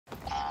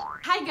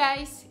Hi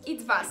guys,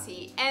 it's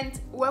Vasi and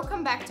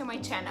welcome back to my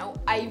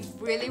channel. I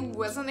really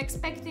wasn't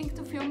expecting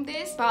to film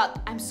this,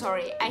 but I'm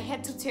sorry, I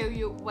had to tell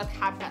you what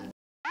happened.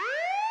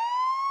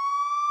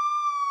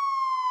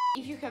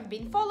 If you have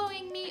been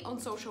following me on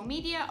social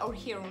media or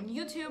here on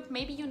YouTube,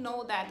 maybe you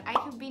know that I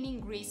have been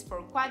in Greece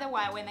for quite a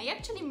while and I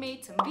actually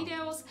made some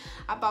videos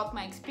about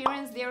my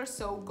experience there,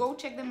 so go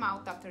check them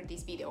out after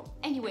this video.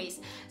 Anyways,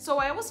 so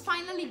I was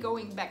finally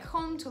going back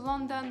home to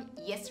London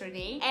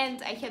yesterday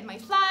and I had my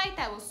flight,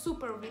 I was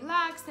super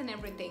relaxed and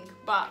everything,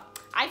 but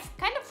I've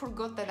kind of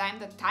forgot that I'm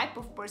the type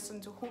of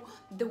person to who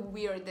the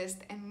weirdest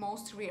and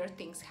most rare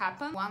things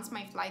happen. Once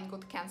my flight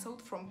got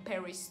cancelled from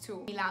Paris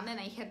to Milan and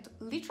I had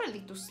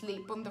literally to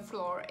sleep on the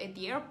floor at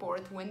the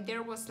airport when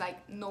there was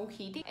like no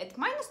heating at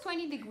minus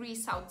 20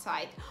 degrees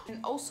outside.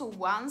 And also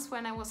once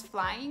when I was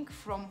flying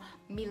from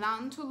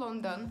Milan to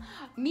London,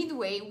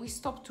 midway we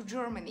stopped to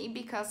Germany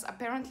because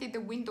apparently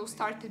the window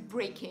started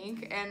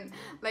breaking and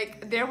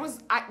like there was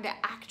the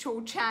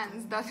actual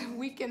chance that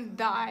we can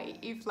die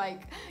if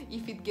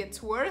it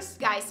gets worse.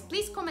 Guys,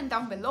 please comment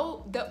down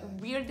below the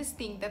weirdest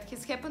thing that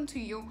has happened to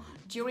you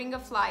during a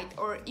flight,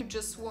 or if you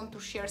just want to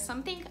share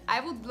something,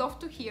 I would love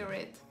to hear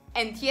it.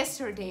 And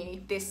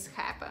yesterday this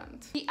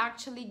happened. He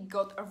actually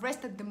got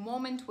arrested the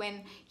moment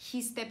when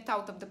he stepped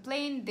out of the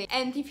plane.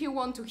 And if you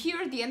want to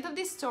hear the end of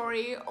this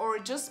story or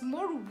just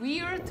more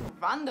weird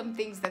random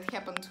things that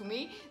happened to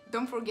me,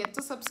 don't forget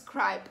to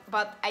subscribe.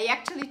 But I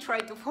actually try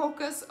to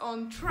focus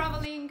on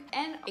traveling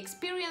and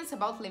experience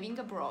about living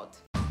abroad.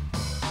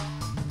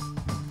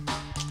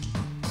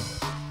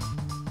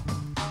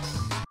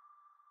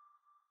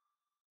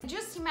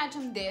 Just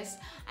imagine this,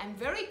 I'm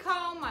very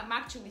calm, I'm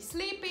actually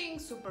sleeping,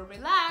 super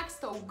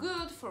relaxed, all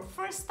good for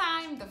first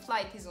time, the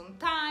flight is on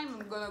time,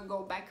 I'm gonna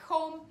go back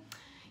home.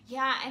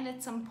 Yeah, and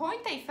at some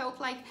point I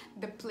felt like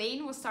the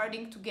plane was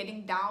starting to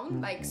getting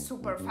down like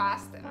super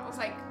fast and I was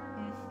like,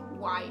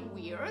 why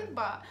weird?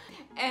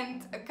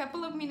 And a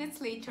couple of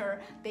minutes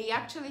later they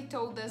actually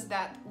told us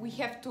that we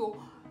have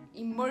to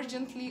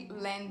emergently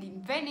land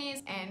in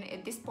Venice, and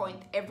at this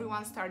point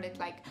everyone started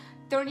like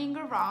turning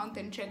around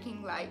and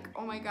checking like,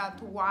 oh my god,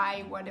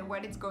 why,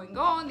 what is going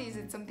on, is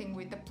it something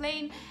with the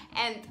plane?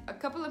 And a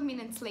couple of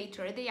minutes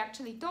later they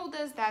actually told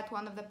us that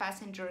one of the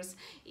passengers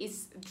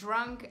is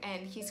drunk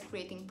and he's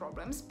creating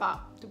problems, but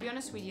to be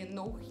honest with you,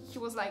 no, he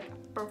was like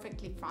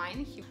perfectly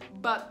fine,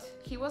 but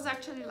he was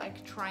actually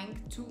like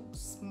trying to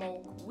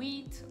smoke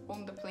weed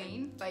on the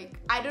plane. Like,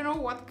 I don't know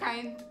what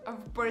kind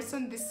of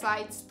person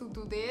decides to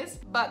do this,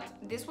 but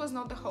this was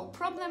not the whole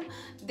problem.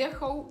 The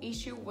whole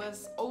issue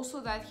was also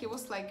that he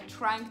was like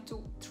trying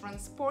to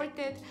transport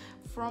it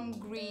from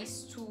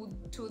Greece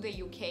to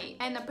the UK,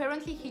 and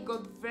apparently he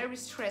got very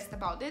stressed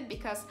about it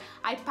because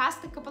I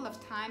passed a couple of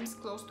times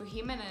close to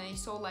him and I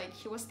saw like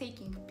he was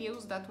taking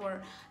pills that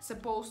were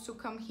supposed to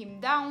calm him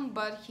down,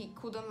 but he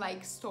couldn't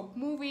like stop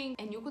moving,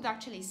 and you could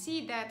actually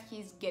see that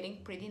he's getting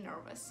pretty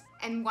nervous.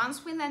 And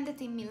once we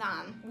landed in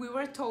Milan, we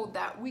were told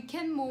that we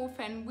can move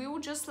and we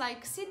would just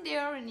like sit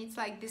there and it's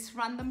like this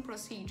random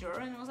procedure,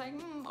 and I was like,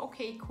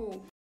 okay,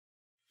 cool.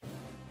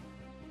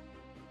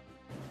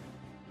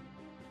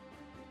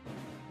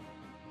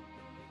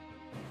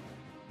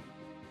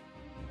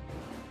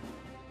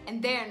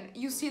 And then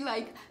you see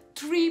like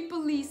 3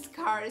 police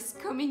cars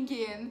coming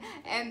in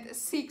and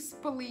 6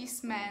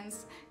 policemen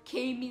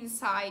came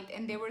inside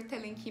and they were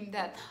telling him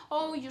that,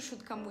 oh, you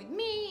should come with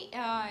me,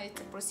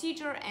 it's a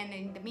procedure. And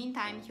in the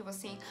meantime he was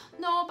saying,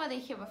 no, but I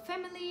have a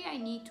family, I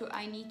need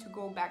to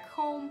go back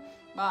home.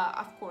 But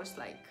of course,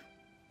 like,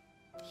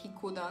 he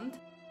couldn't.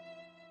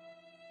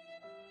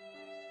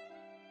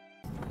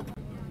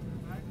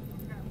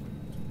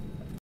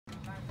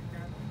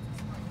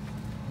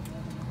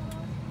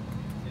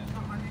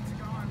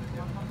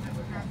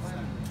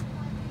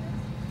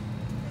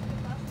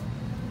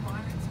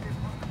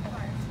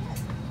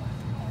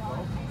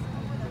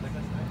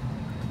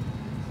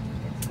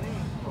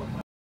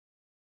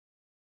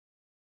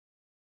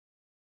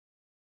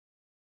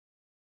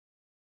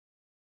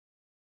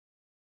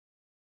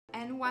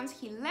 And once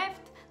he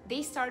left,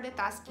 they started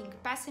asking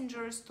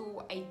passengers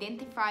to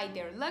identify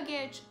their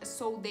luggage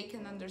so they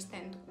can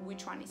understand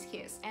which one is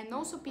his. And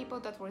also people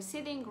that were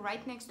sitting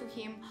right next to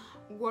him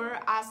were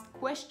asked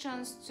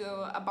questions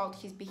about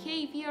his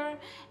behavior.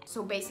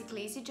 So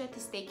basically EasyJet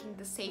is taking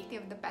the safety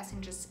of the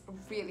passengers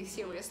really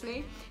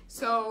seriously.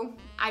 So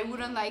I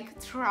wouldn't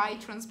like try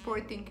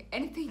transporting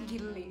anything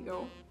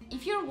illegal.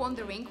 If you're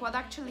wondering what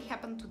actually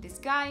happened to this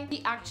guy,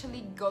 he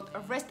actually got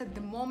arrested the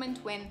moment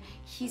when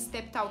he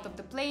stepped out of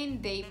the plane.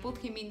 They put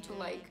him into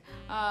like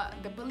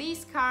the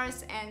police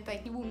cars, and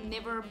like he will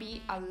never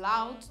be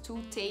allowed to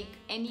take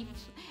any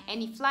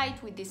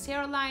flight with this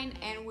airline,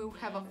 and will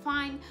have a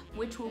fine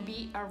which will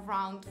be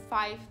around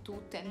 5,000 to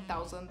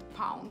 10,000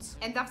 pounds.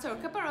 And after a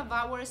couple of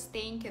hours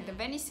staying at the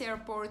Venice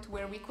airport,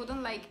 where we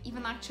couldn't like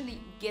even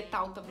actually get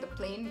out of the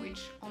plane, which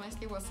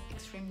honestly was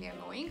extremely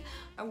annoying,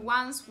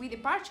 once we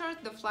departed,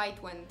 the flight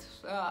flight went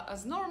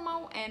as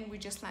normal, and we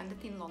just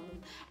landed in London.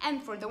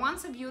 And for the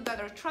ones of you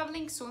that are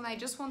traveling soon, I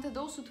just wanted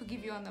also to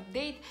give you an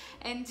update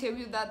and tell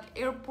you that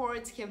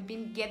airports have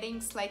been getting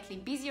slightly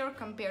busier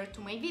compared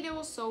to my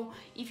videos. So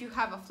if you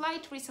have a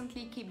flight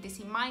recently, keep this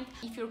in mind.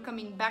 If you're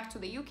coming back to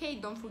the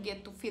UK, don't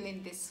forget to fill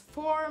in this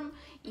form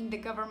in the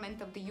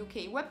government of the UK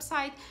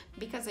website,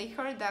 because I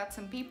heard that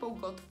some people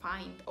got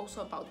fined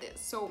also about this.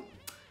 So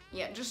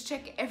yeah, just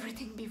check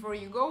everything before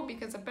you go,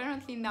 because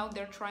apparently now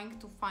they're trying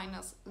to fine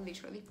us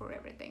literally for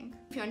everything.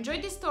 If you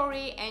enjoyed this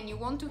story and you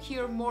want to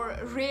hear more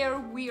rare,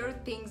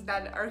 weird things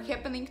that are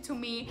happening to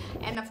me,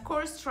 and of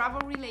course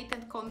travel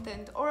related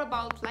content or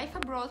about life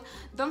abroad,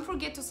 don't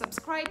forget to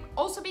subscribe.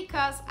 Also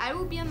because I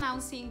will be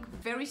announcing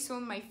very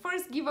soon my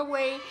first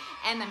giveaway,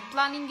 and I'm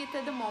planning it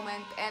at the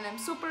moment, and I'm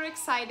super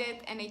excited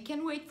and I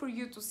can't wait for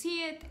you to see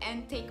it and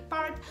take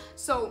part.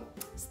 So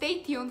stay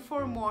tuned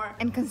for more.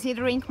 And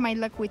considering my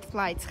luck with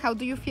flights, how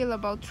do you feel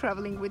about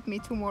traveling with me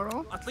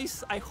tomorrow? At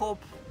least I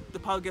hope the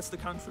pilot gets the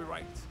country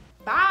right.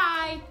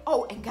 Bye!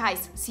 Oh, and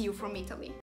guys, see you from Italy.